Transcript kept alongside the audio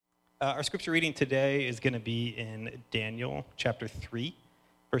Our scripture reading today is going to be in Daniel chapter 3,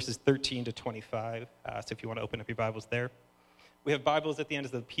 verses 13 to 25. So if you want to open up your Bibles there. We have Bibles at the end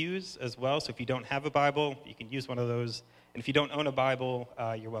of the pews as well, so if you don't have a Bible, you can use one of those. And if you don't own a Bible,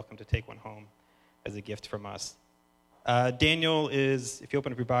 you're welcome to take one home as a gift from us. Daniel is, if you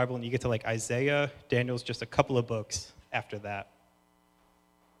open up your Bible and you get to like Isaiah, Daniel's just a couple of books after that.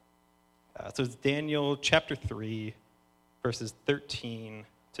 So it's Daniel chapter 3, verses 13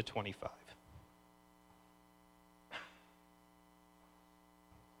 to 25.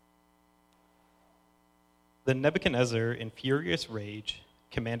 Then Nebuchadnezzar, in furious rage,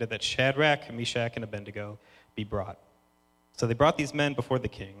 commanded that Shadrach, Meshach, and Abednego be brought. So they brought these men before the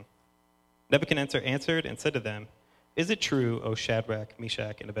king. Nebuchadnezzar answered and said to them, "Is it true, O Shadrach,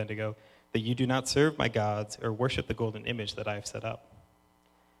 Meshach, and Abednego, that you do not serve my gods or worship the golden image that I have set up?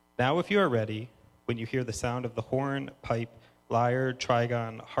 Now if you are ready, when you hear the sound of the horn, pipe, lyre,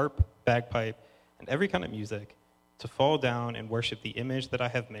 trigon, harp, bagpipe, and every kind of music, to fall down and worship the image that I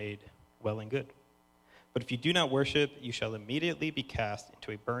have made, well and good. But if you do not worship, you shall immediately be cast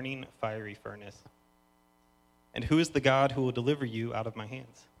into a burning, fiery furnace. And who is the God who will deliver you out of my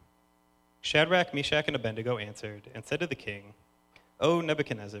hands?" Shadrach, Meshach, and Abednego answered and said to the king, "O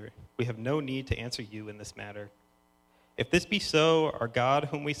Nebuchadnezzar, we have no need to answer you in this matter. If this be so, our God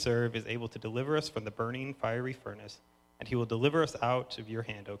whom we serve is able to deliver us from the burning, fiery furnace, and he will deliver us out of your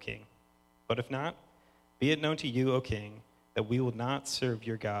hand, O king. But if not, be it known to you, O king, that we will not serve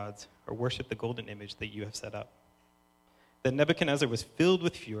your gods or worship the golden image that you have set up." Then Nebuchadnezzar was filled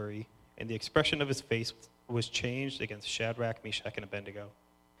with fury, and the expression of his face was changed against Shadrach, Meshach, and Abednego.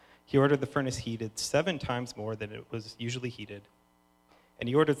 He ordered the furnace heated 7 times more than it was usually heated. And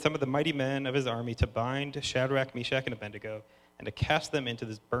he ordered some of the mighty men of his army to bind Shadrach, Meshach, and Abednego, and to cast them into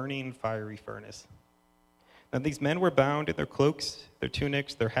this burning, fiery furnace. Now these men were bound in their cloaks, their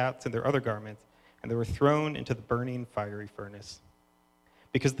tunics, their hats, and their other garments, and they were thrown into the burning, fiery furnace.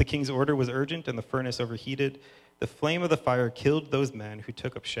 Because the king's order was urgent and the furnace overheated, the flame of the fire killed those men who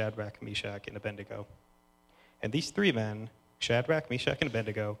took up Shadrach, Meshach, and Abednego. And these 3 men, Shadrach, Meshach, and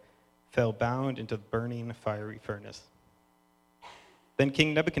Abednego, fell bound into the burning, fiery furnace. Then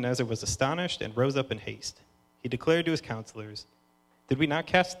King Nebuchadnezzar was astonished and rose up in haste. He declared to his counselors, "Did we not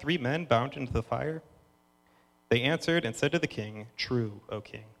cast 3 men bound into the fire?" They answered and said to the king, "True, O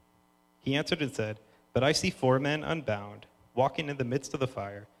king." He answered and said, "But I see 4 men unbound, walking in the midst of the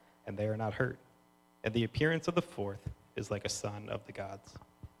fire, and they are not hurt. And the appearance of the 4th is like a son of the gods."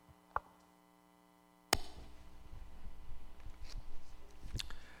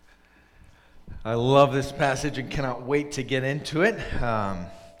 I love this passage and cannot wait to get into it.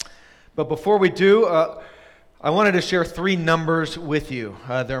 But before we do, I wanted to share 3 numbers with you.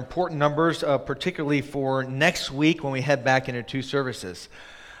 They're important numbers, particularly for next week when we head back into 2 services.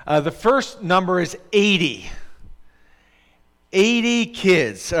 The first number is 80. 80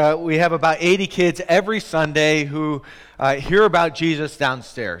 kids. We have about 80 kids every Sunday who hear about Jesus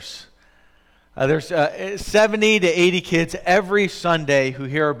downstairs. There's 70 to 80 kids every Sunday who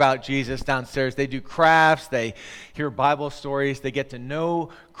hear about Jesus downstairs. They do crafts, they hear Bible stories, they get to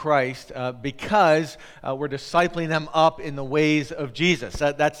know Christ because we're discipling them up in the ways of Jesus.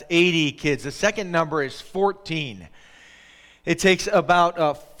 That's 80 kids. The second number is 14. It takes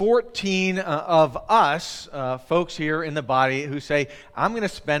about 14 of us, folks here in the body, who say, "I'm going to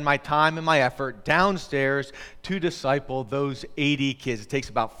spend my time and my effort downstairs to disciple those 80 kids." It takes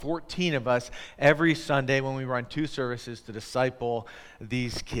about 14 of us every Sunday when we run 2 services to disciple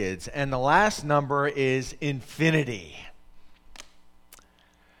these kids. And the last number is infinity.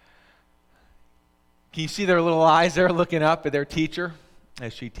 Can you see their little eyes there looking up at their teacher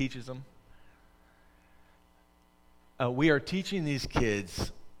as she teaches them? We are teaching these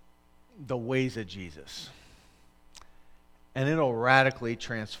kids the ways of Jesus, and it'll radically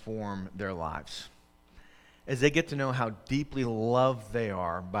transform their lives as they get to know how deeply loved they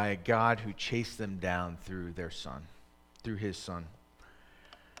are by a God who chased them down through their Son, through His Son.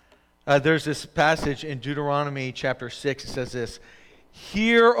 There's this passage in Deuteronomy chapter 6. It says this,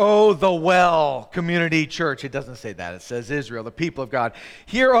 "Hear, O the well, community church." It doesn't say that. It says Israel, the people of God.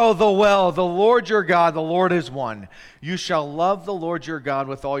 "Hear, O the well, the Lord your God, the Lord is one. You shall love the Lord your God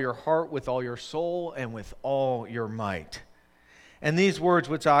with all your heart, with all your soul, and with all your might. And these words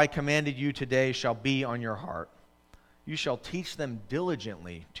which I commanded you today shall be on your heart. You shall teach them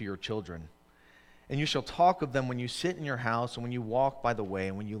diligently to your children. And you shall talk of them when you sit in your house, and when you walk by the way,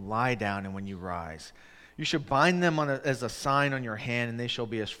 and when you lie down, and when you rise. You shall bind them as a sign on your hand, and they shall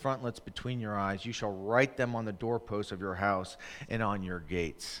be as frontlets between your eyes. You shall write them on the doorposts of your house and on your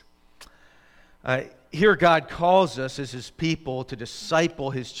gates." Here God calls us as his people to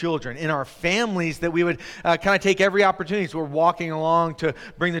disciple his children. In our families, that we would kind of take every opportunity as we're walking along to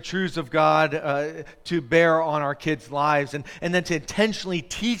bring the truths of God to bear on our kids' lives, and then to intentionally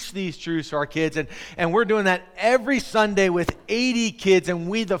teach these truths to our kids. And we're doing that every Sunday with 80 kids, and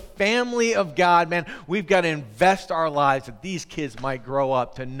we, the family of God, man, we've got to invest our lives that these kids might grow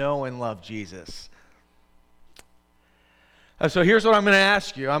up to know and love Jesus. So here's what I'm going to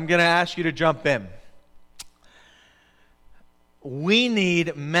ask you. I'm going to ask you to jump in. We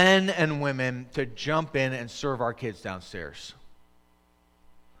need men and women to jump in and serve our kids downstairs.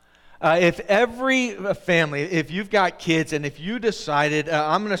 If every family, if you've got kids and if you decided,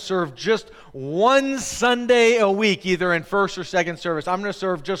 I'm going to serve just one Sunday a week, either in first or second service, I'm going to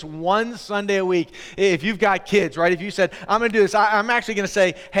serve just one Sunday a week. If you've got kids, right? If you said, I'm going to do this, I'm actually going to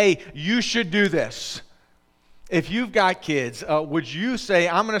say, hey, you should do this. If you've got kids, would you say,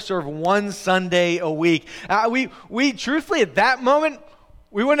 I'm going to serve one Sunday a week? We truthfully, at that moment,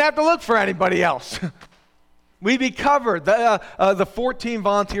 we wouldn't have to look for anybody else. We'd be covered. The 14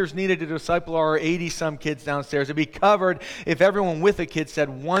 volunteers needed to disciple our 80-some kids downstairs would be covered if everyone with a kid said,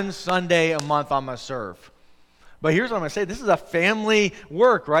 one Sunday a month I'm going to serve. But here's what I'm going to say. This is a family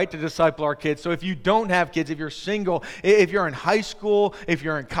work, right, to disciple our kids. So if you don't have kids, if you're single, if you're in high school, if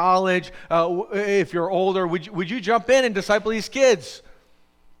you're in college, if you're older, would you jump in and disciple these kids?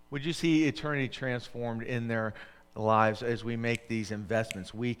 Would you see eternity transformed in their lives as we make these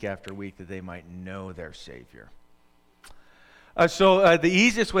investments week after week that they might know their Savior? So the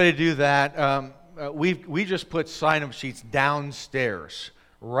easiest way to do that, we just put sign-up sheets downstairs,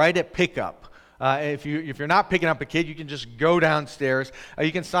 right at pickup. If you're not picking up a kid, you can just go downstairs.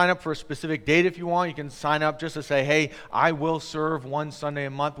 You can sign up for a specific date if you want. You can sign up just to say, hey, I will serve one Sunday a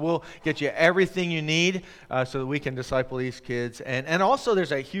month. We'll get you everything you need so that we can disciple these kids. And also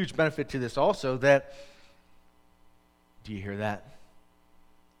there's a huge benefit to this also that, do you hear that?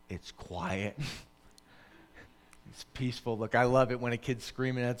 It's quiet. It's peaceful. Look, I love it when a kid's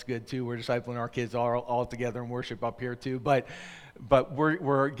screaming. That's good too. We're discipling our kids all together in worship up here too. But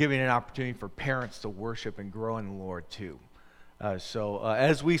we're giving an opportunity for parents to worship and grow in the Lord too. So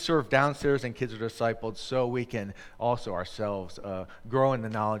as we serve downstairs and kids are discipled, so we can also ourselves grow in the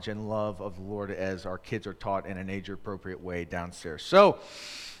knowledge and love of the Lord as our kids are taught in an age-appropriate way downstairs. So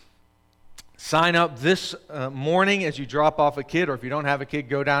sign up this morning as you drop off a kid, or if you don't have a kid,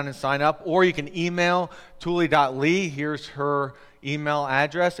 go down and sign up. Or you can email Tuli.Lee. Here's her email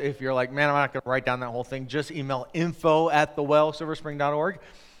address. If you're like, man, I'm not going to write down that whole thing, just email info@thewellsilverspring.org,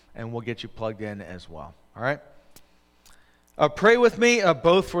 and we'll get you plugged in as well. All right? Pray with me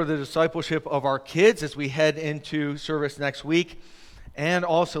both for the discipleship of our kids as we head into service next week, and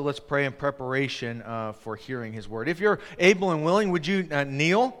also let's pray in preparation for hearing his word. If you're able and willing, would you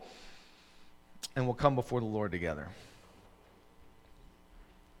kneel? And we'll come before the Lord together.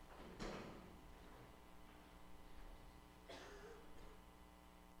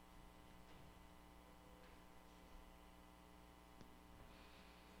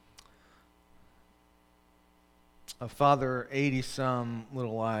 Father, 80-some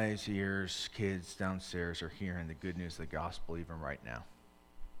little eyes, ears, kids downstairs are hearing the good news of the gospel even right now.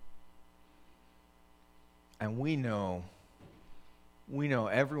 And we know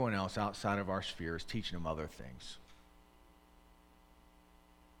everyone else outside of our sphere is teaching them other things.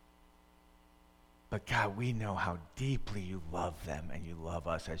 But God, we know how deeply you love them and you love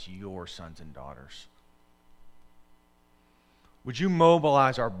us as your sons and daughters. Would you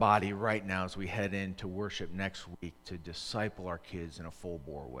mobilize our body right now as we head into worship next week to disciple our kids in a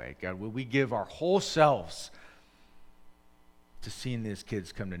full-bore way? God, would we give our whole selves to seeing these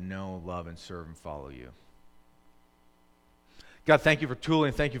kids come to know, love, and serve and follow you? God, thank you for Tuli,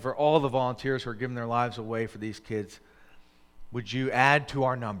 and thank you for all the volunteers who are giving their lives away for these kids. Would you add to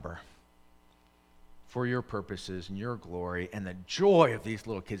our number for your purposes and your glory and the joy of these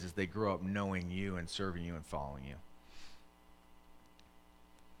little kids as they grow up knowing you and serving you and following you?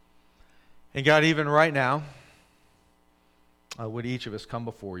 And God, even right now, would each of us come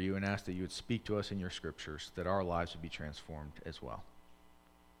before you and ask that you would speak to us in your scriptures, that our lives would be transformed as well.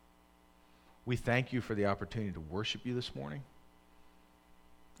 We thank you for the opportunity to worship you this morning.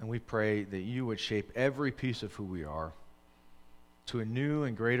 And we pray that you would shape every piece of who we are to a new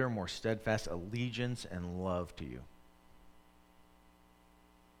and greater, more steadfast allegiance and love to you.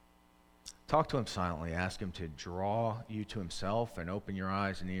 Talk to him silently. Ask him to draw you to himself and open your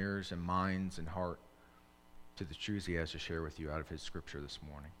eyes and ears and minds and heart to the truths he has to share with you out of his scripture this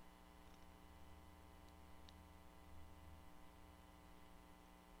morning.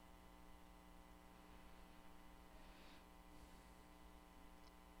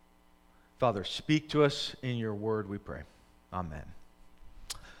 Father, speak to us in your word, we pray. Amen.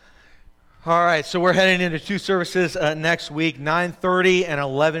 All right, so we're heading into two services next week, 9:30 and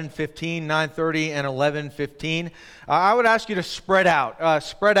 11:15. 9:30 and 11:15. I would ask you to spread out.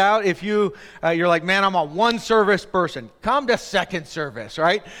 Spread out. If you're like, man, I'm a one service person, come to second service,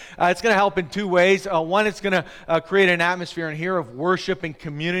 right? It's going to help in two ways. One, it's going to create an atmosphere in here of worship and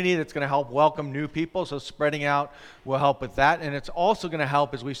community that's going to help welcome new people. So spreading out will help with that. And it's also going to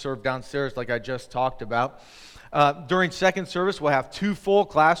help as we serve downstairs, like I just talked about. During second service, we'll have two full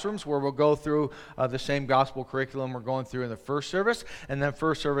classrooms where we'll go through the same gospel curriculum we're going through in the first service. And then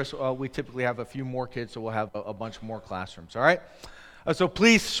first service, we typically have a few more kids, so we'll have a bunch more classrooms. All right? So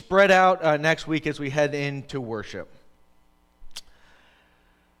please spread out next week as we head into worship.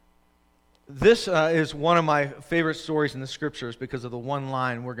 This is one of my favorite stories in the scriptures because of the one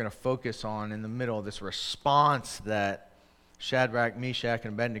line we're going to focus on in the middle of this response that Shadrach, Meshach,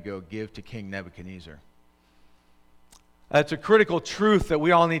 and Abednego give to King Nebuchadnezzar. It's a critical truth that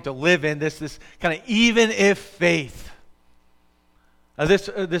we all need to live in, this kind of even if faith.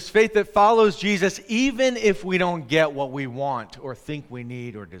 This faith that follows Jesus even if we don't get what we want or think we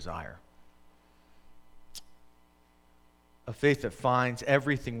need or desire. A faith that finds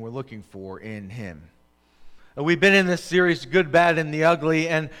everything we're looking for in Him. We've been in this series, Good, Bad, and the Ugly,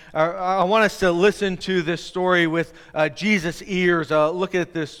 and I want us to listen to this story with Jesus' ears, look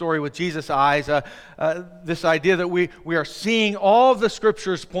at this story with Jesus' eyes, this idea that we are seeing all of the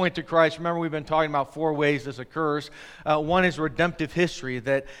scriptures point to Christ. Remember, we've been talking about 4 ways this occurs. One is redemptive history,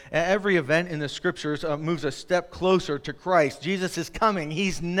 that every event in the scriptures moves a step closer to Christ. Jesus is coming.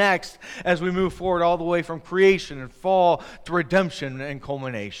 He's next as we move forward all the way from creation and fall to redemption and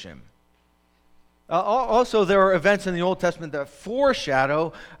culmination. Also, there are events in the Old Testament that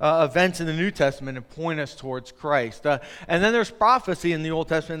foreshadow events in the New Testament and point us towards Christ. And then there's prophecy in the Old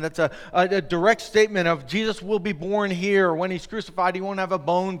Testament that's a direct statement of Jesus will be born here, or when He's crucified, He won't have a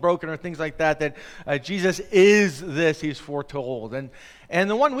bone broken, or things like that, that Jesus is this He's foretold. And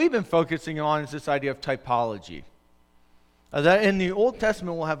the one we've been focusing on is this idea of typology. That in the Old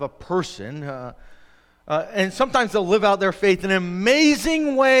Testament we'll have a person, and sometimes they'll live out their faith in an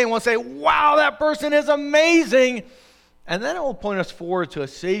amazing way, and we'll say, wow, that person is amazing. And then it will point us forward to a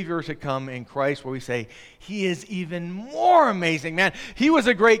Savior to come in Christ, where we say, He is even more amazing. Man, He was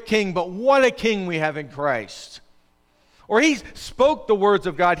a great king, but what a king we have in Christ. Or He spoke the words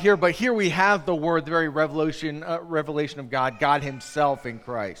of God here, but here we have the word, the very revelation of God, God Himself in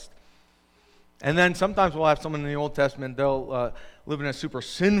Christ. And then sometimes we'll have someone in the Old Testament, they'll live in a super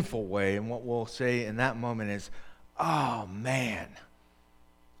sinful way, and what we'll say in that moment is, oh man,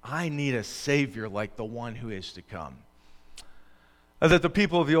 I need a Savior like the one who is to come. That the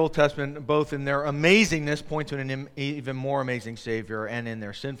people of the Old Testament, both in their amazingness, point to an even more amazing Savior, and in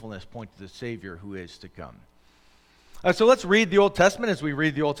their sinfulness, point to the Savior who is to come. So let's read the Old Testament as we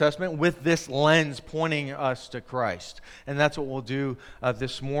read the Old Testament with this lens pointing us to Christ. And that's what we'll do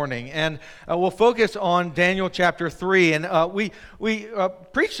this morning. And we'll focus on Daniel chapter 3. And we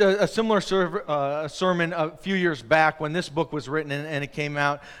preached a similar sermon a few years back when this book was written and it came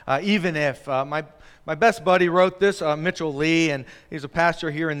out, even if. My best buddy wrote this, Mitchell Lee, and he's a pastor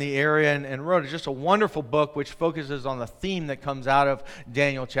here in the area, and wrote just a wonderful book which focuses on the theme that comes out of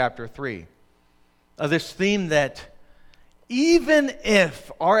Daniel chapter 3. This theme that even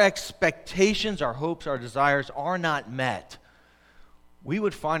if our expectations, our hopes, our desires are not met, we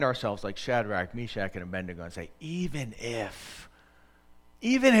would find ourselves like Shadrach, Meshach, and Abednego and say, even if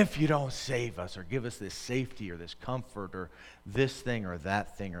you don't save us or give us this safety or this comfort or this thing or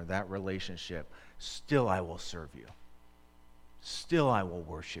that relationship, still I will serve you. Still I will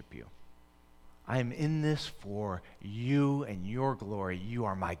worship you. I am in this for you and your glory. You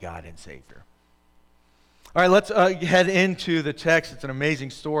are my God and Savior. All right, let's head into the text. It's an amazing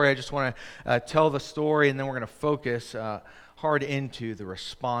story. I just want to tell the story, and then we're going to focus hard into the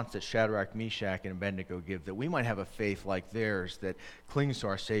response that Shadrach, Meshach, and Abednego give, that we might have a faith like theirs that clings to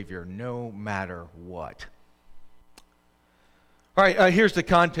our Savior no matter what. All right, here's the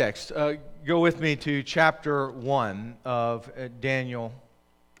context. Go with me to chapter 1 of Daniel.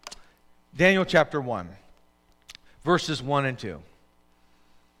 Daniel chapter 1, verses 1 and 2.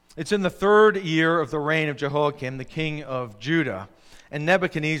 It's in the 3rd year of the reign of Jehoiakim, the king of Judah, and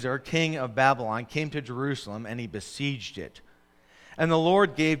Nebuchadnezzar, king of Babylon, came to Jerusalem, and he besieged it. And the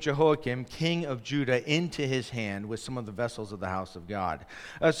Lord gave Jehoiakim, king of Judah, into his hand with some of the vessels of the house of God.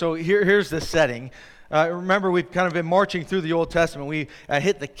 So here's the setting. Remember, we've kind of been marching through the Old Testament. We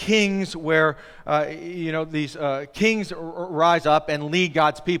hit the kings where, these kings rise up and lead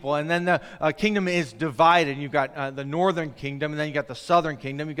God's people. And then the kingdom is divided. You've got the northern kingdom, and then you've got the southern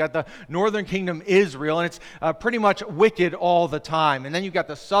kingdom. You've got the northern kingdom, Israel, and it's pretty much wicked all the time. And then you've got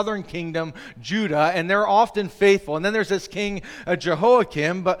the southern kingdom, Judah, and they're often faithful. And then there's this king,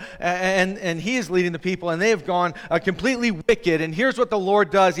 Jehoiakim, and he is leading the people, and they have gone completely wicked. And here's what the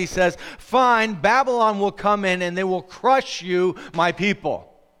Lord does. He says, fine, Babylon will come in and they will crush you, my people.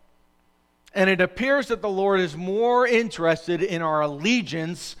 And it appears that the Lord is more interested in our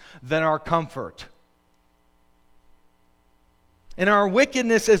allegiance than our comfort. In our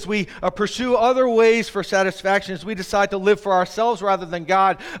wickedness, as we pursue other ways for satisfaction, as we decide to live for ourselves rather than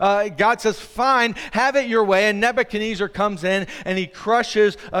God, God says, fine, have it your way. And Nebuchadnezzar comes in and he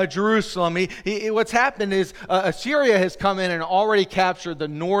crushes Jerusalem. What's happened is Assyria has come in and already captured the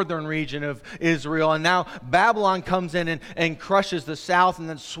northern region of Israel. And now Babylon comes in and crushes the south and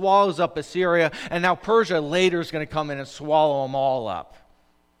then swallows up Assyria. And now Persia later is going to come in and swallow them all up.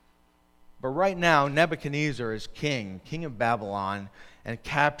 But right now, Nebuchadnezzar is king of Babylon, and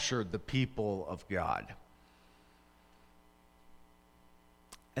captured the people of God.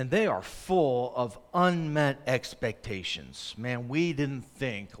 And they are full of unmet expectations. Man, we didn't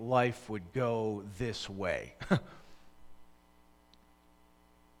think life would go this way.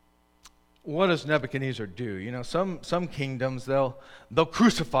 What does Nebuchadnezzar do? Some kingdoms, they'll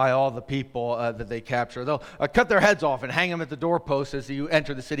crucify all the people that they capture. They'll cut their heads off and hang them at the doorposts as you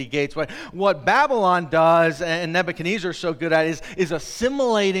enter the city gates. But what Babylon does, and Nebuchadnezzar is so good at, is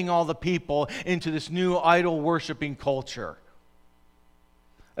assimilating all the people into this new idol-worshiping culture.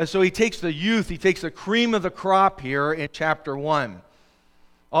 And so he takes the youth, he takes the cream of the crop here in chapter 1.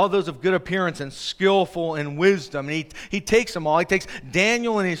 All those of good appearance and skillful in wisdom. And he takes them all. He takes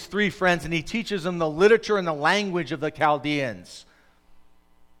Daniel and his 3 friends, and he teaches them the literature and the language of the Chaldeans.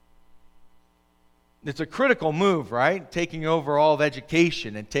 It's a critical move, right? Taking over all of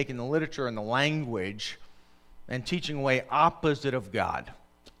education and taking the literature and the language and teaching away opposite of God.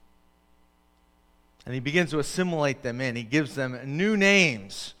 And he begins to assimilate them in. He gives them new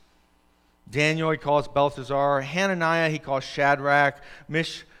names. Daniel he calls Belteshazzar, Hananiah he calls Shadrach,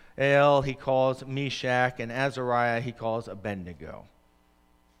 Mishael he calls Meshach, and Azariah he calls Abednego.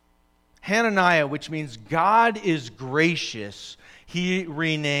 Hananiah, which means God is gracious, he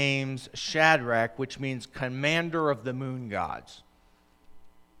renames Shadrach, which means commander of the moon gods.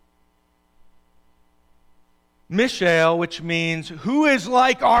 Mishael, which means who is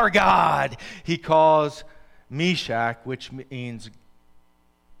like our God, he calls Meshach, which means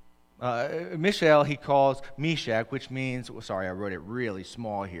Mishael he calls Meshach, which means, sorry, I wrote it really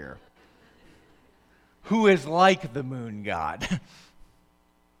small here. Who is like the moon god.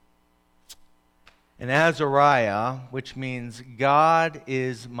 And Azariah, which means God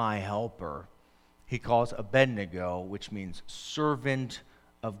is my helper, he calls Abednego, which means servant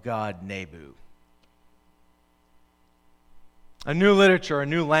of God Nebu. A new literature, a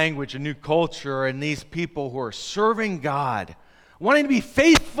new language, a new culture, and these people who are serving God, wanting to be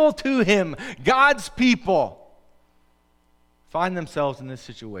faithful to him, God's people, find themselves in this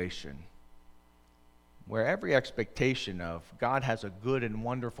situation where every expectation of God has a good and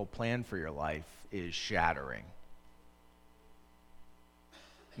wonderful plan for your life is shattering.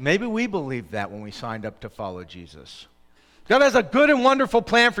 Maybe we believed that when we signed up to follow Jesus. God has a good and wonderful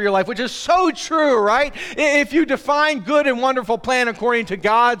plan for your life, which is so true, right? If you define good and wonderful plan according to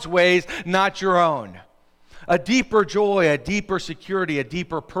God's ways, not your own. A deeper joy, a deeper security, a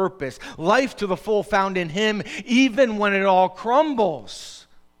deeper purpose. Life to the full found in him, even when it all crumbles.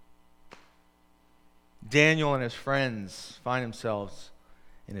 Daniel and his friends find themselves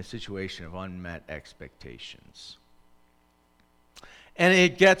in a situation of unmet expectations. And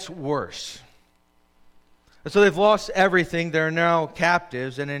it gets worse. So they've lost everything. They're now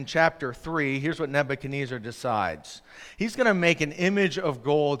captives. And in chapter 3, here's what Nebuchadnezzar decides. He's going to make an image of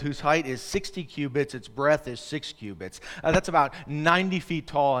gold whose height is 60 cubits. Its breadth is 6 cubits. That's about 90 feet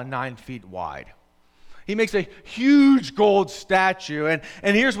tall and 9 feet wide. He makes a huge gold statue, and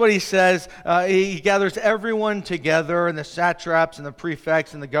here's what he says. He gathers everyone together, and the satraps and the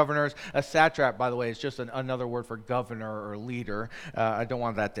prefects and the governors. A satrap, by the way, is just another word for governor or leader. I don't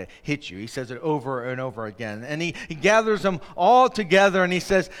want that to hit you. He says it over and over again. And he gathers them all together, and he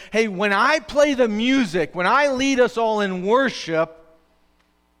says, hey, when I play the music, when I lead us all in worship,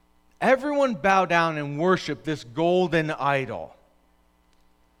 everyone bow down and worship this golden idol.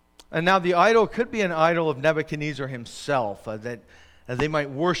 And now the idol could be an idol of Nebuchadnezzar himself, that they might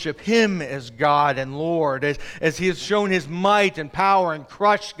worship him as God and Lord, as he has shown his might and power and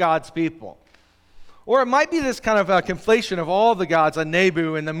crushed God's people. Or it might be this kind of a conflation of all the gods,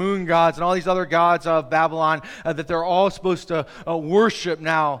 Nebu and the moon gods and all these other gods of Babylon that they're all supposed to worship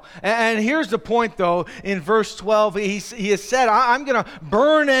now. And here's the point, though. In verse 12, he has said, I'm going to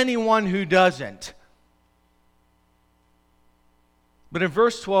burn anyone who doesn't. But in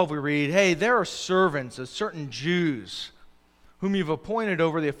verse 12 we read, hey, there are servants of certain Jews whom you've appointed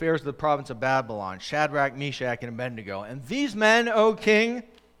over the affairs of the province of Babylon, Shadrach, Meshach, and Abednego. And these men, O king,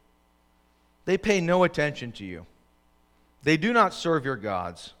 they pay no attention to you. They do not serve your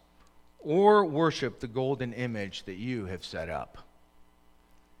gods or worship the golden image that you have set up.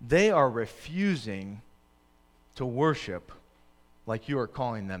 They are refusing to worship like you are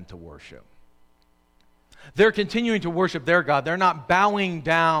calling them to worship. They're continuing to worship their God. They're not bowing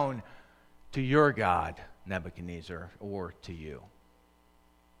down to your God, Nebuchadnezzar, or to you.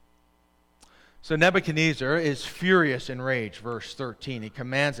 So Nebuchadnezzar is furious in rage, verse 13. He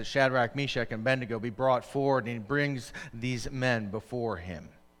commands that Shadrach, Meshach, and Abednego be brought forward, and he brings these men before him.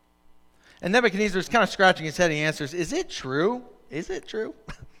 And Nebuchadnezzar is kind of scratching his head. He answers, is it true? Is it true?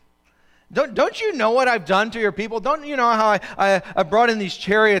 Don't you know what I've done to your people? Don't you know how I brought in these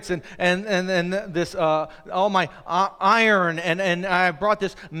chariots and this all my iron and I brought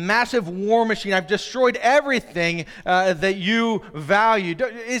this massive war machine. I've destroyed everything that you value.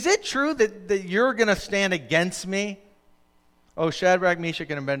 Is it true that you're going to stand against me? Oh, Shadrach, Meshach,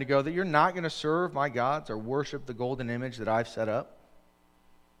 and Abednego, that you're not going to serve my gods or worship the golden image that I've set up?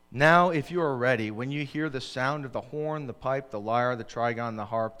 Now, if you are ready, when you hear the sound of the horn, the pipe, the lyre, the trigon, the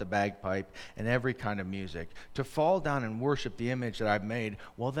harp, the bagpipe, and every kind of music, to fall down and worship the image that I've made,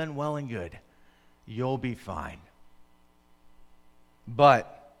 well then, well and good. You'll be fine.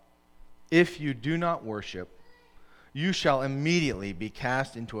 But if you do not worship, you shall immediately be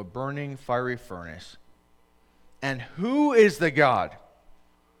cast into a burning fiery furnace. And who is the God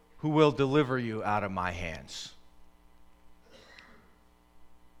who will deliver you out of my hands?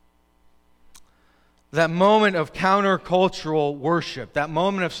 That moment of countercultural worship, that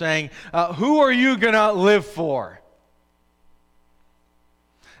moment of saying, who are you going to live for?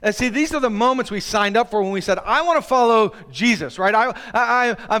 And see, these are the moments we signed up for when we said, I want to follow Jesus, right?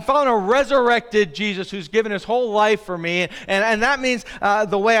 I'm following a resurrected Jesus who's given his whole life for me. And that means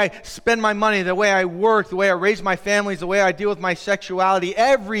the way I spend my money, the way I work, the way I raise my families, the way I deal with my sexuality,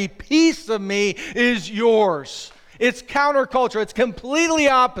 every piece of me is yours. It's counterculture. It's completely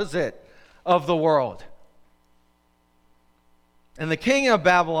opposite of the world. And the king of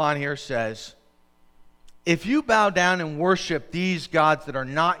Babylon here says, if you bow down and worship these gods that are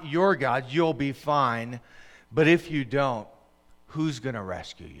not your gods, you'll be fine. But if you don't, who's going to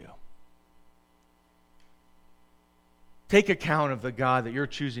rescue you? Take account of the God that you're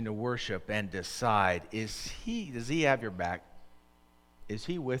choosing to worship and decide, does he have your back? Is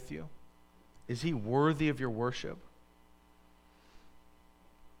he with you? Is he worthy of your worship?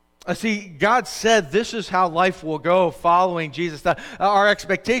 See, God said this is how life will go following Jesus. Our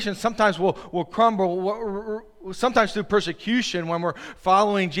expectations sometimes will crumble, sometimes through persecution when we're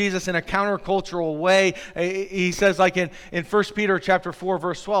following Jesus in a countercultural way. He says, like in 1 Peter chapter 4,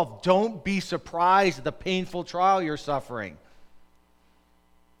 verse 12, don't be surprised at the painful trial you're suffering.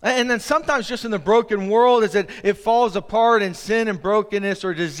 And then sometimes just in the broken world as it falls apart in sin and brokenness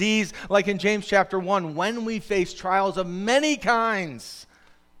or disease, like in James chapter 1, when we face trials of many kinds.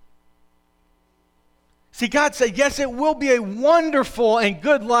 See, God said, yes, it will be a wonderful and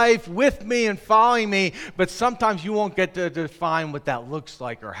good life with me and following me, but sometimes you won't get to define what that looks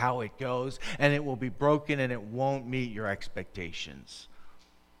like or how it goes, and it will be broken and it won't meet your expectations.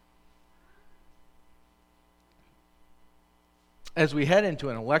 As we head into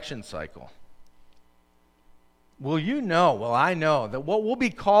an election cycle, I know that what we'll be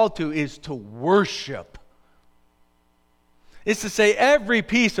called to is to worship. It's to say every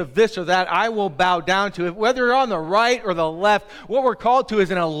piece of this or that I will bow down to. Whether you're on the right or the left, what we're called to is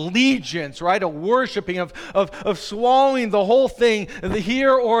an allegiance, right? A worshiping of swallowing the whole thing,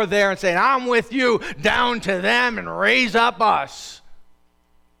 here or there, and saying, I'm with you, down to them, and raise up us.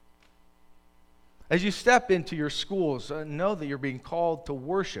 As you step into your schools, know that you're being called to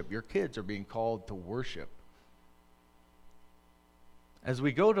worship. Your kids are being called to worship. As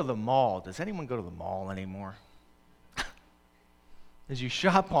we go to the mall, does anyone go to the mall anymore? As you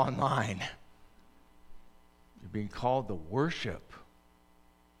shop online, you're being called to worship.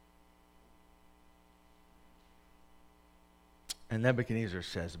 And Nebuchadnezzar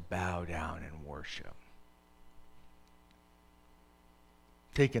says, bow down and worship.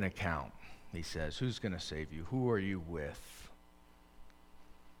 Take an account, he says. Who's going to save you? Who are you with?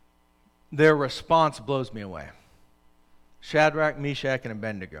 Their response blows me away. Shadrach, Meshach, and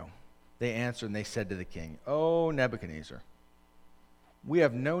Abednego. they answered and they said to the king, "O Nebuchadnezzar, we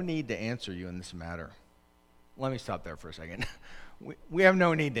have no need to answer you in this matter." Let me stop there for a second. We have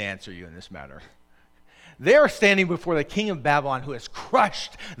no need to answer you in this matter. They are standing before the king of Babylon who has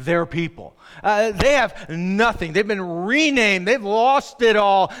crushed their people. They have nothing. They've been renamed. They've lost it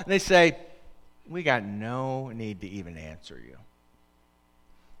all. And they say, we got no need to even answer you.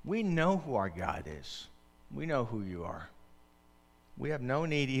 We know who our God is. We know who you are. We have no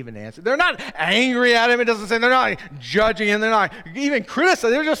need to even answer. They're not angry at him. It doesn't say they're not judging him. They're not even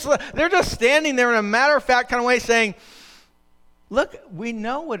criticizing. They're just standing there in a matter-of-fact kind of way saying, look, we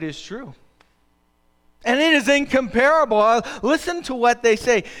know what is true. And it is incomparable. Listen to what they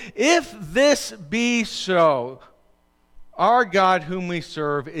say. If this be so, our God whom we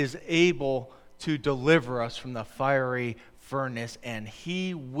serve is able to deliver us from the fiery furnace, and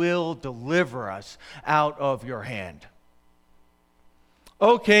he will deliver us out of your hand.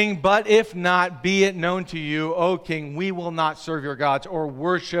 O king, but if not, be it known to you, O king, we will not serve your gods or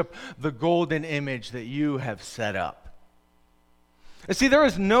worship the golden image that you have set up. And see, there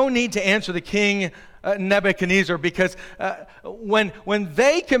is no need to answer the king Nebuchadnezzar, because when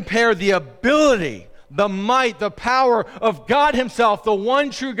they compare the ability, the might, the power of God himself, the one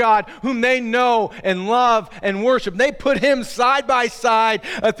true God whom they know and love and worship, they put him side by side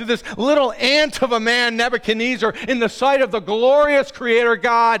through this little ant of a man, Nebuchadnezzar, in the sight of the glorious Creator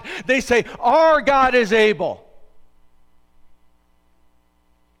God. They say, our God is able.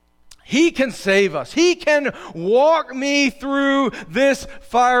 He can save us. He can walk me through this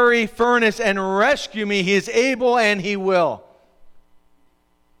fiery furnace and rescue me. He is able and he will.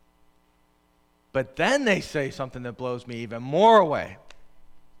 But then they say something that blows me even more away.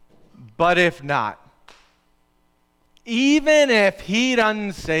 But if not, even if he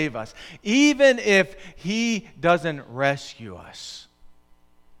doesn't save us, even if he doesn't rescue us,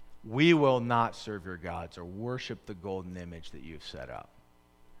 we will not serve your gods or worship the golden image that you've set up.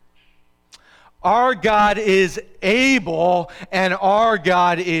 Our God is able and our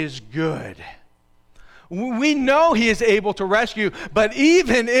God is good. We know he is able to rescue, but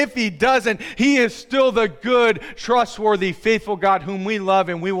even if he doesn't, he is still the good, trustworthy, faithful God whom we love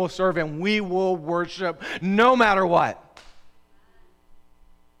and we will serve and we will worship no matter what.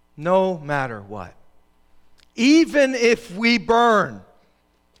 No matter what. Even if we burn.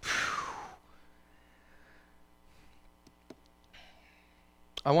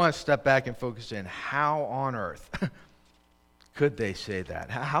 I want to step back and focus in. How on earth could they say that?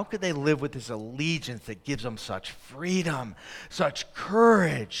 How could they live with this allegiance that gives them such freedom, such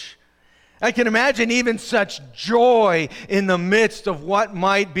courage? I can imagine even such joy in the midst of what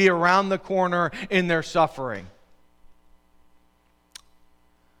might be around the corner in their suffering.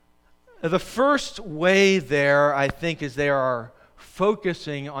 The first way there, I think, is they are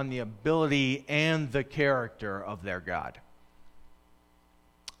focusing on the ability and the character of their God.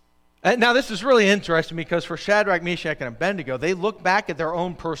 Now, this is really interesting because for Shadrach, Meshach, and Abednego, they look back at their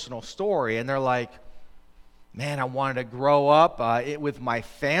own personal story and they're like, man, I wanted to grow up with my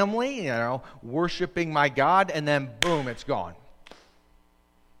family, worshiping my God, and then boom, it's gone.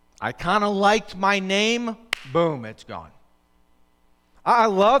 I kind of liked my name, boom, it's gone. I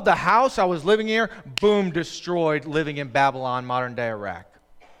loved the house I was living here, boom, destroyed, living in Babylon, modern-day Iraq.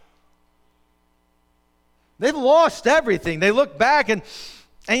 They've lost everything. They look back and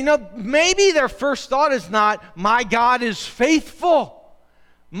maybe their first thought is not, my God is faithful.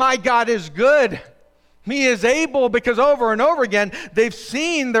 My God is good. He is able, because over and over again, they've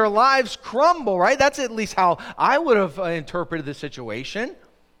seen their lives crumble, right? That's at least how I would have interpreted the situation.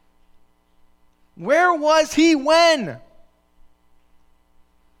 Where was he when?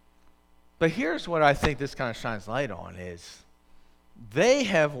 But here's what I think this kind of shines light on is they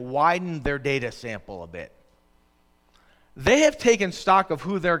have widened their data sample a bit. They have taken stock of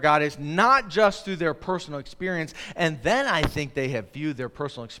who their God is, not just through their personal experience, and then I think they have viewed their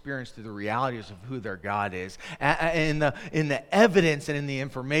personal experience through the realities of who their God is, in the evidence and in the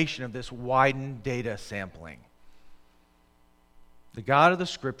information of this widened data sampling. The God of the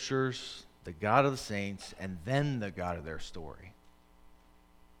Scriptures, the God of the saints, and then the God of their story.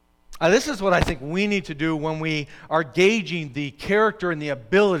 This is what I think we need to do when we are gauging the character and the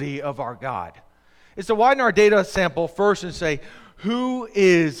ability of our God. Is to widen our data sample first and say, who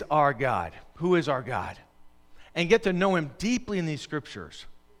is our God? Who is our God? And get to know him deeply in these scriptures.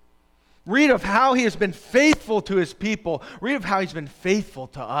 Read of how he has been faithful to his people. Read of how he's been faithful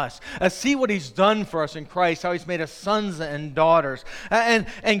to us. See what he's done for us in Christ, how he's made us sons and daughters. And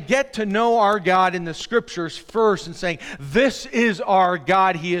get to know our God in the scriptures first and saying, this is our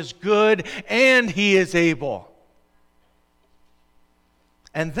God. He is good and he is able.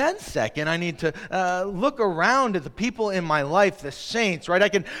 And then second, I need to look around at the people in my life, the saints, right? I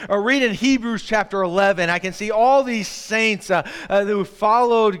can read in Hebrews chapter 11. I can see all these saints who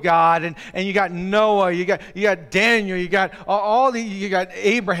followed God. And you got Noah, you got Daniel, you got you got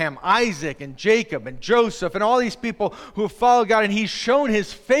Abraham, Isaac, and Jacob, and Joseph, and all these people who have followed God. And he's shown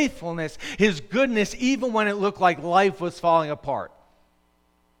his faithfulness, his goodness, even when it looked like life was falling apart.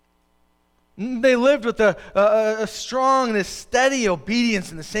 They lived with a strong, this steady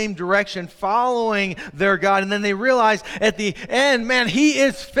obedience in the same direction, following their God. And then they realized at the end, man, he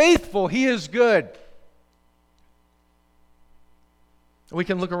is faithful. He is good. We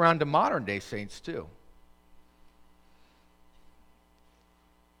can look around to modern day saints too.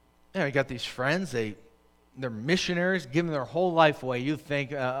 You got these friends, they're missionaries, giving their whole life away. You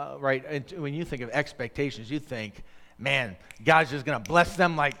think, right, when you think of expectations, you think, man, God's just going to bless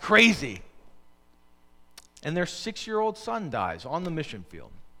them like crazy. And their 6-year-old son dies on the mission field.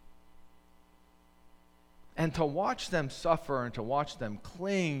 And to watch them suffer and to watch them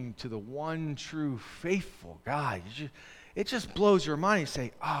cling to the one true faithful God, it just blows your mind. You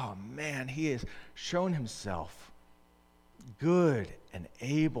say, oh man, he has shown himself good and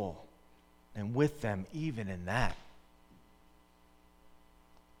able and with them even in that.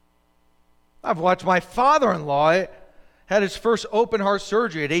 I've watched my father-in-law had his first open heart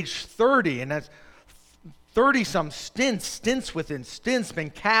surgery at age 30, and that's 30-some stints within stints, been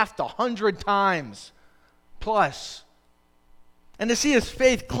calved 100 times plus. And to see his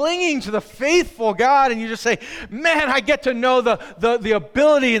faith clinging to the faithful God, and you just say, man, I get to know the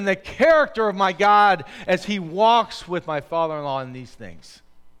ability and the character of my God as he walks with my father-in-law in these things.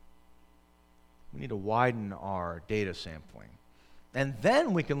 We need to widen our data sampling. And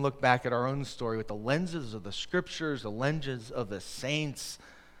then we can look back at our own story with the lenses of the Scriptures, the lenses of the saints,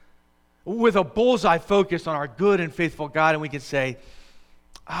 with a bullseye focus on our good and faithful God, and we can say,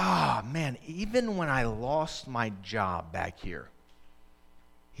 man, even when I lost my job back here,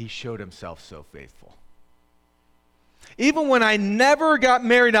 he showed himself so faithful. Even when I never got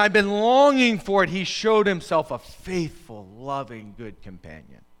married, I've been longing for it, he showed himself a faithful, loving, good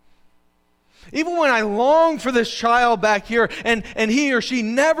companion. Even when I longed for this child back here and he or she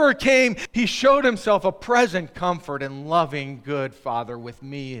never came, he showed himself a present comfort and loving, good father with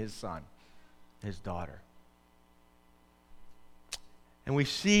me, his son, his daughter. And we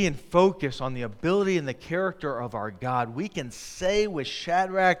see and focus on the ability and the character of our God. We can say with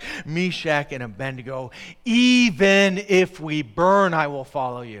Shadrach, Meshach, and Abednego, even if we burn, I will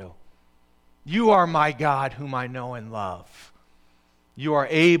follow you. You are my God whom I know and love. You are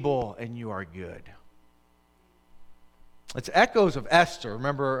able and you are good. It's echoes of Esther.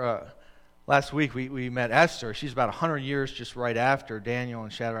 Remember last week we met Esther. She's about 100 years just right after Daniel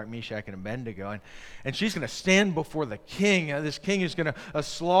and Shadrach, Meshach, and Abednego. And she's going to stand before the king. This king is going to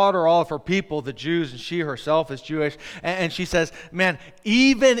slaughter all of her people, the Jews, and she herself is Jewish. And she says, man,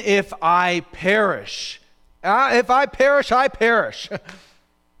 even if I perish, I perish.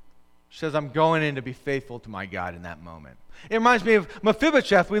 She says, I'm going in to be faithful to my God in that moment. It reminds me of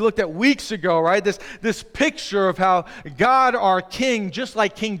Mephibosheth we looked at weeks ago, right? This picture of how God, our King, just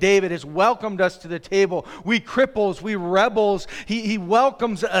like King David, has welcomed us to the table. We cripples, we rebels, he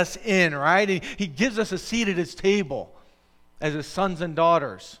welcomes us in, right? He gives us a seat at his table as his sons and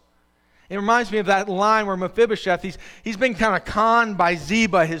daughters. It reminds me of that line where Mephibosheth, he's been kind of conned by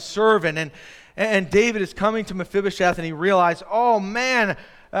Ziba, his servant, and David is coming to Mephibosheth and he realized, oh man,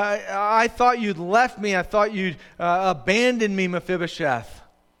 I thought you'd left me. I thought you'd abandoned me, Mephibosheth.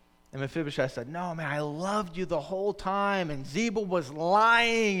 And Mephibosheth said, no, man, I loved you the whole time. And Ziba was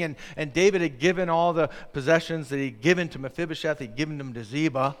lying. And David had given all the possessions that he'd given to Mephibosheth. He'd given them to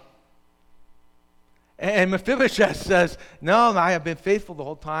Ziba. And Mephibosheth says, no, I have been faithful the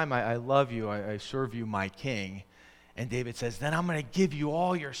whole time. I love you. I serve you, my king. And David says, then I'm going to give you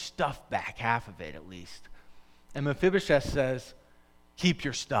all your stuff back, half of it at least. And Mephibosheth says, keep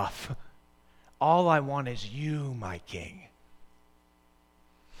your stuff. All I want is you, my king.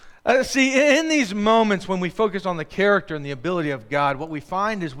 See, in these moments when we focus on the character and the ability of God, what we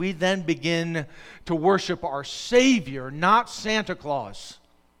find is we then begin to worship our Savior, not Santa Claus.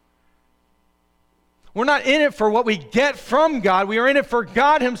 We're not in it for what we get from God. We are in it for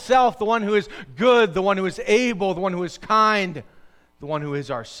God himself, the one who is good, the one who is able, the one who is kind, the one who is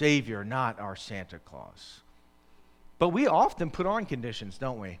our Savior, not our Santa Claus. But we often put on conditions,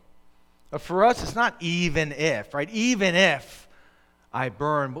 don't we? But for us, it's not even if, right? Even if I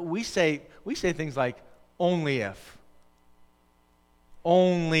burn. But we say things like, only if.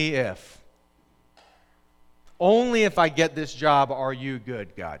 Only if. Only if I get this job are you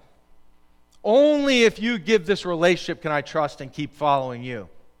good, God. Only if you give this relationship can I trust and keep following you.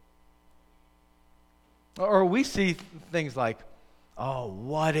 Or we see things like, oh,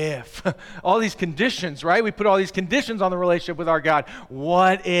 what if? All these conditions, right? We put all these conditions on the relationship with our God.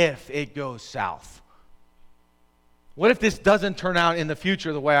 What if it goes south? What if this doesn't turn out in the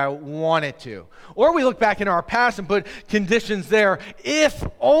future the way I want it to? Or we look back in our past and put conditions there. If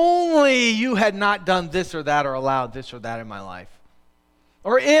only you had not done this or that or allowed this or that in my life.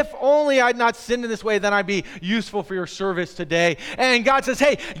 Or if only I'd not sinned in this way, then I'd be useful for your service today. And God says,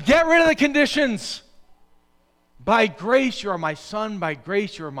 hey, get rid of the conditions. By grace you are my son, by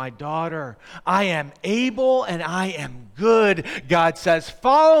grace you are my daughter. I am able and I am good, God says.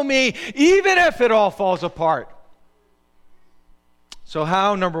 Follow me even if it all falls apart. So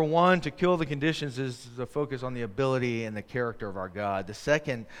how, number one, to kill the conditions is to focus on the ability and the character of our God. The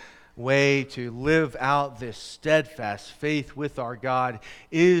second way to live out this steadfast faith with our God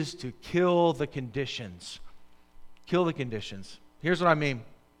is to kill the conditions. Kill the conditions. Here's what I mean.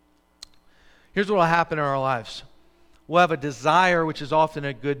 Here's what will happen in our lives. We'll have a desire, which is often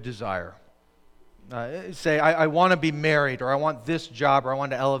a good desire. Say, I want to be married, or I want this job, or I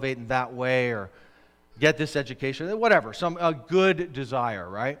want to elevate in that way, or get this education, whatever, a good desire,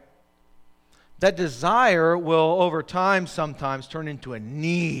 right? That desire will, over time, sometimes turn into a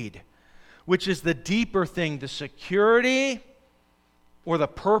need, which is the deeper thing, the security or the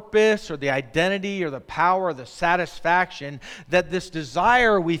purpose or the identity or the power or the satisfaction that this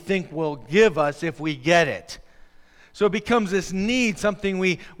desire we think will give us if we get it. So it becomes this need, something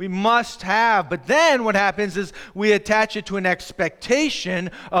we must have. But then what happens is we attach it to an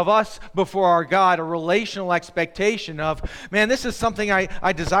expectation of us before our God, a relational expectation of, man, this is something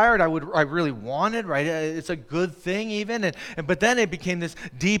I desired, I really wanted, right? It's a good thing even. But then it became this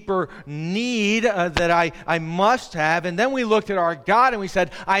deeper need that I must have. And then we looked at our God and we said,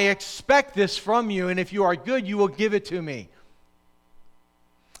 I expect this from you, and if you are good, you will give it to me.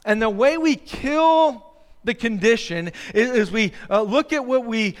 And the way we kill the condition is we look at what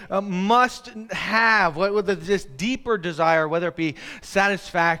we must have, what this deeper desire, whether it be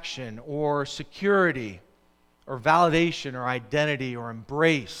satisfaction or security or validation or identity or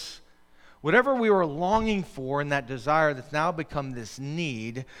embrace. Whatever we were longing for in that desire that's now become this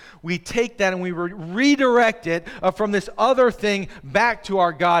need, we take that and we redirect it from this other thing back to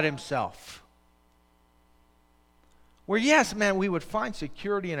our God himself. Where yes, man, we would find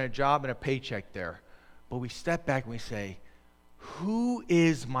security in a job and a paycheck there. But we step back and we say, who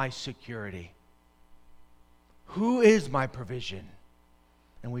is my security? Who is my provision?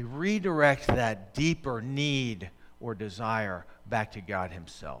 And we redirect that deeper need or desire back to God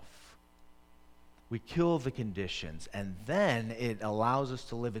himself. We kill the conditions, and then it allows us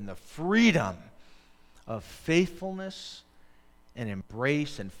to live in the freedom of faithfulness and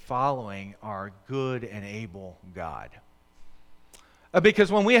embrace and following our good and able God.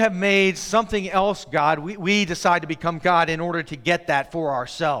 Because when we have made something else God, we decide to become God in order to get that for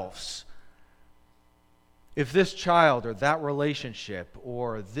ourselves. If this child or that relationship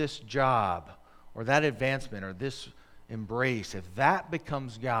or this job or that advancement or this embrace, if that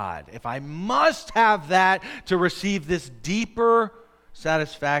becomes God, if I must have that to receive this deeper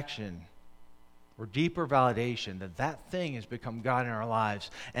satisfaction or deeper validation, that thing has become God in our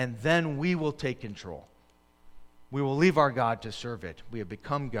lives, and then we will take control. We will leave our God to serve it. We have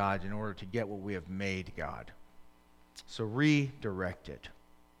become God in order to get what we have made God. So redirect it.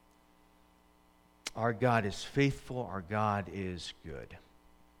 Our God is faithful. Our God is good.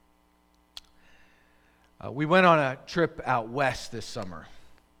 We went on a trip out west this summer.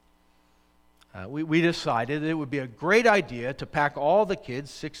 We decided it would be a great idea to pack all the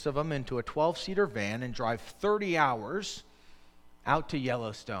kids, 6 of them, into a 12-seater van and drive 30 hours out to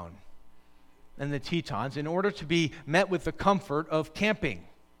Yellowstone and the Tetons in order to be met with the comfort of camping.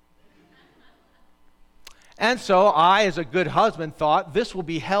 And so I, as a good husband, thought this will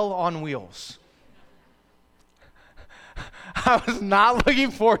be hell on wheels. I was not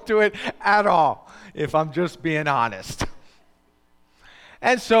looking forward to it at all, if I'm just being honest.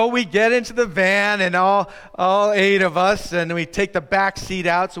 And so we get into the van, and all 8 of us, and we take the back seat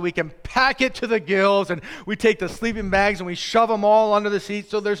out so we can pack it to the gills, and we take the sleeping bags and we shove them all under the seat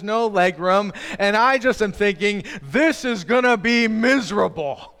so there's no leg room. And I just am thinking, this is going to be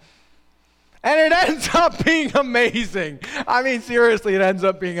miserable. And it ends up being amazing. I mean, seriously, it ends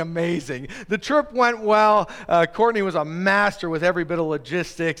up being amazing. The trip went well. Courtney was a master with every bit of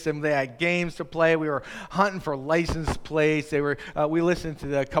logistics, and they had games to play. We were hunting for license plates. We listened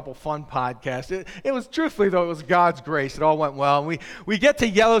to a couple fun podcasts. It was, truthfully, though, it was God's grace. It all went well. And we get to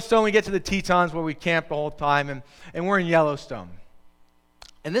Yellowstone. We get to the Tetons where we camped the whole time, and we're in Yellowstone.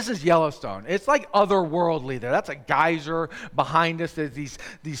 And this is Yellowstone. It's like otherworldly there. That's a geyser behind us. There's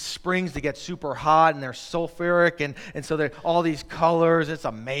these springs that get super hot, and they're sulfuric, and so they're all these colors. It's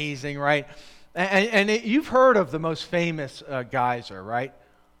amazing, right? You've heard of the most famous geyser, right?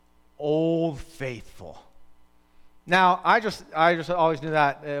 Old Faithful. Now, I just always knew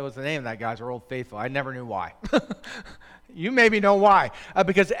that it was the name of that geyser, Old Faithful. I never knew why. You maybe know why.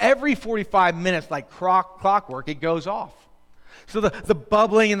 Because every 45 minutes, like clockwork, it goes off. So the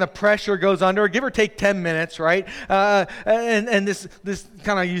bubbling and the pressure goes under, give or take 10 minutes, right? And this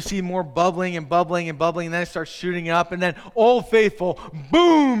kind of, you see more bubbling and bubbling and bubbling, and then it starts shooting up, and then Old Faithful,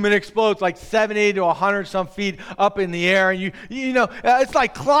 boom, it explodes like 70 to 100 some feet up in the air, and you know, it's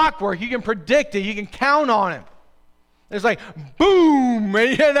like clockwork. You can predict it. You can count on it. It's like, boom,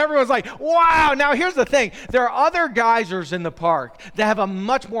 and everyone's like, wow. Now, here's the thing. There are other geysers in the park that have a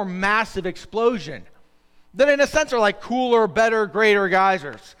much more massive explosion that, in a sense, are like cooler, better, greater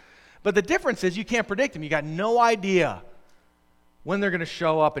geysers. But the difference is you can't predict them. You got no idea when they're going to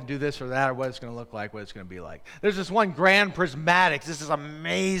show up and do this or that, or what it's going to look like, what it's going to be like. There's this one, Grand Prismatics. This is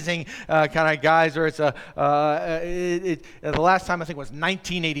amazing kind of geyser. It's the last time I think was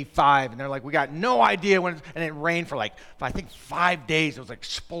 1985, and they're like, we got no idea when, and it rained for like, I think 5 days. It was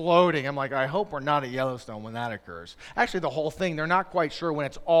exploding. I'm like, I hope we're not at Yellowstone when that occurs. Actually, the whole thing, they're not quite sure when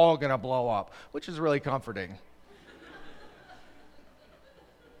it's all going to blow up, which is really comforting.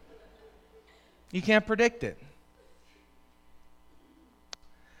 You can't predict it.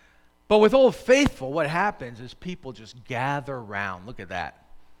 But with Old Faithful, what happens is people just gather around. Look at that.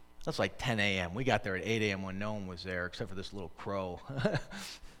 That's like 10 a.m. We got there at 8 a.m. when no one was there except for this little crow.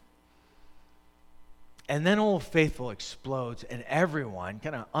 And then Old Faithful explodes, and everyone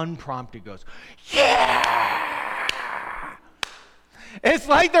kind of unprompted goes, yeah! It's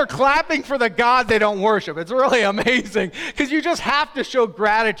like they're clapping for the God they don't worship. It's really amazing because you just have to show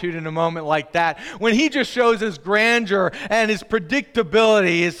gratitude in a moment like that when he just shows his grandeur and his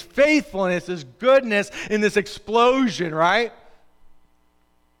predictability, his faithfulness, his goodness in this explosion, right?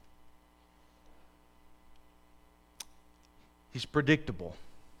 He's predictable.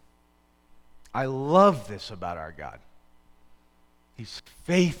 I love this about our God. He's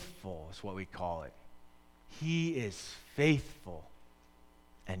faithful is what we call it. He is faithful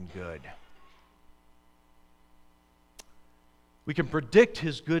and good. We can predict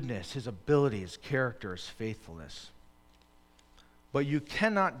his goodness, his ability, his character, his faithfulness, but you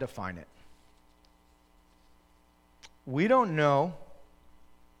cannot define it. We don't know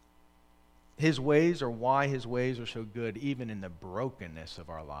his ways or why his ways are so good, even in the brokenness of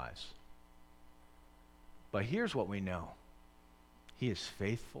our lives. But here's what we know. He is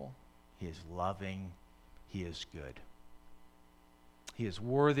faithful, he is loving, he is good. He is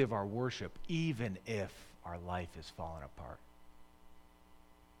worthy of our worship, even if our life is falling apart.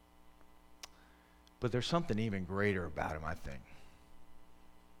 But there's something even greater about him, I think.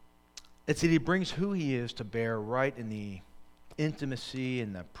 It's that he brings who he is to bear right in the intimacy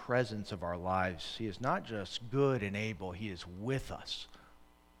and the presence of our lives. He is not just good and able, he is with us.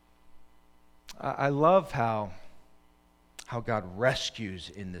 I love how God rescues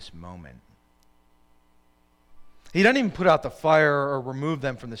in this moment. He doesn't even put out the fire or remove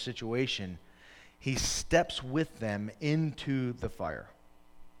them from the situation. He steps with them into the fire.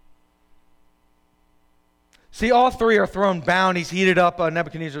 See, all three are thrown bound. He's heated up,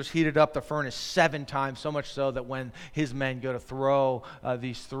 Nebuchadnezzar's heated up the furnace 7 times, so much so that when his men go to throw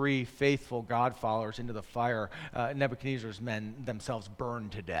these 3 faithful God followers into the fire, Nebuchadnezzar's men themselves burn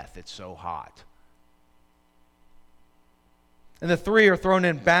to death. It's so hot. And the 3 are thrown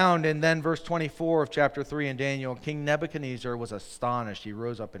in bound, and then verse 24 of chapter 3 in Daniel, King Nebuchadnezzar was astonished. He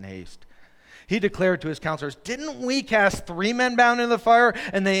rose up in haste. He declared to his counselors, "Didn't we cast 3 men bound in the fire?"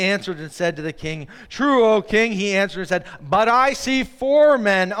 And they answered and said to the king, "True, O king." He answered and said, "But I see 4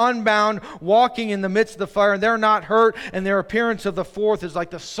 men unbound walking in the midst of the fire, and they're not hurt, and their appearance of the 4th is like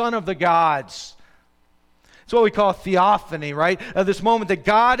the son of the gods." It's what we call theophany, right? This moment that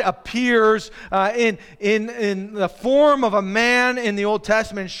God appears in the form of a man in the Old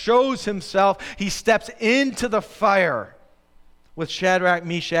Testament, shows himself. He steps into the fire with Shadrach,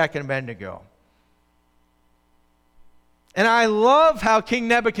 Meshach, and Abednego. And I love how King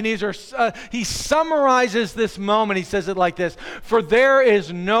Nebuchadnezzar, he summarizes this moment. He says it like this: "For there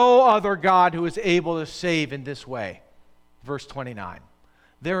is no other God who is able to save in this way." Verse 29.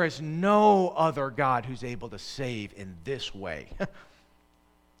 There is no other God who's able to save in this way.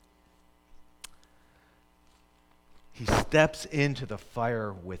 He steps into the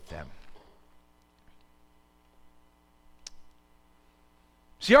fire with them.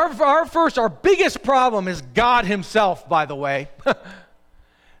 See, our biggest problem is God himself, by the way.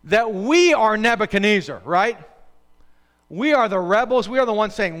 that we are Nebuchadnezzar, right? We are the rebels. We are the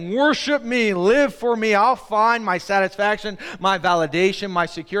ones saying, worship me, live for me. I'll find my satisfaction, my validation, my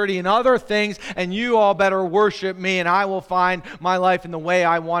security in other things, and you all better worship me, and I will find my life in the way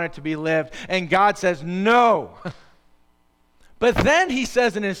I want it to be lived. And God says, no. But then he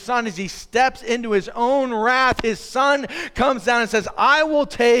says in his son, as he steps into his own wrath, his son comes down and says, I will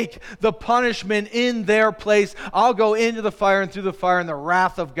take the punishment in their place. I'll go into the fire and through the fire, and the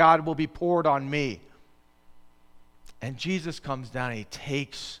wrath of God will be poured on me. And Jesus comes down and he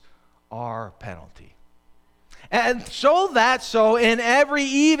takes our penalty. And so in every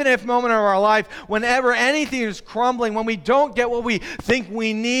even if moment of our life, whenever anything is crumbling, when we don't get what we think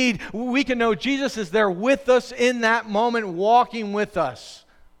we need, we can know Jesus is there with us in that moment, walking with us.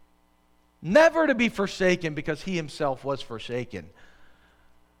 Never to be forsaken, because he himself was forsaken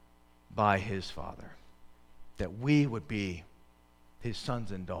by his Father. That we would be his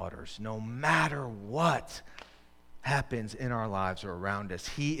sons and daughters, no matter what happens in our lives or around us.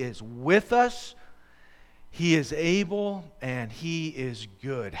 He is with us, he is able, and he is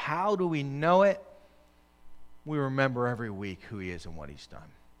good. How do we know it? We remember every week who he is and what he's done.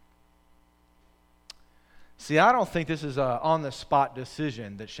 See, I don't think this is an on-the-spot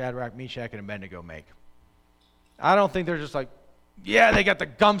decision that Shadrach, Meshach, and Abednego make. I don't think they're just like, yeah, they got the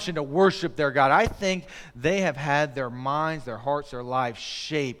gumption to worship their God. I think they have had their minds, their hearts, their lives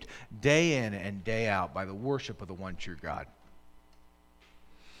shaped day in and day out by the worship of the one true God.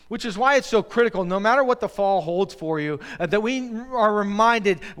 Which is why it's so critical, no matter what the fall holds for you, that we are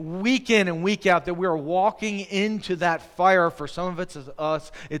reminded week in and week out that we are walking into that fire. For some of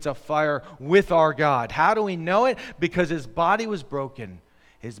us, it's a fire with our God. How do we know it? Because his body was broken,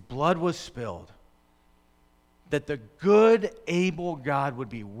 his blood was spilled, that the good, able God would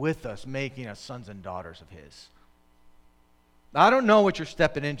be with us, making us sons and daughters of his. Now, I don't know what you're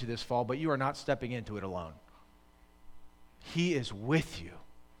stepping into this fall, but you are not stepping into it alone. He is with you,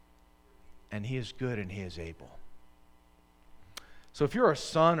 and he is good and he is able. So if you're a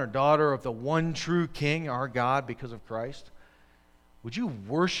son or daughter of the one true King, our God, because of Christ, would you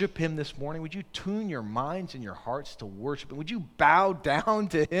worship him this morning? Would you tune your minds and your hearts to worship him? Would you bow down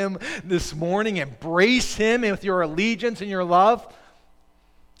to him this morning, embrace him with your allegiance and your love?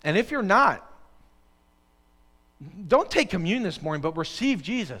 And if you're not, don't take communion this morning, but receive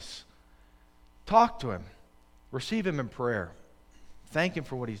Jesus. Talk to him. Receive him in prayer. Thank him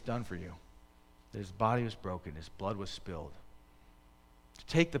for what he's done for you. That his body was broken, his blood was spilled, to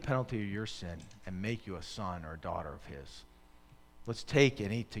take the penalty of your sin and make you a son or a daughter of his. Let's take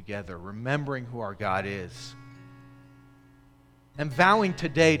and eat together, remembering who our God is, and vowing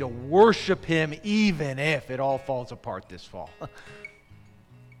today to worship him even if it all falls apart this fall.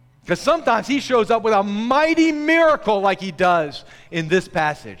 Because sometimes he shows up with a mighty miracle like he does in this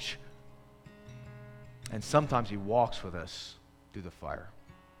passage. And sometimes he walks with us through the fire.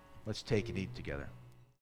 Let's take and eat together.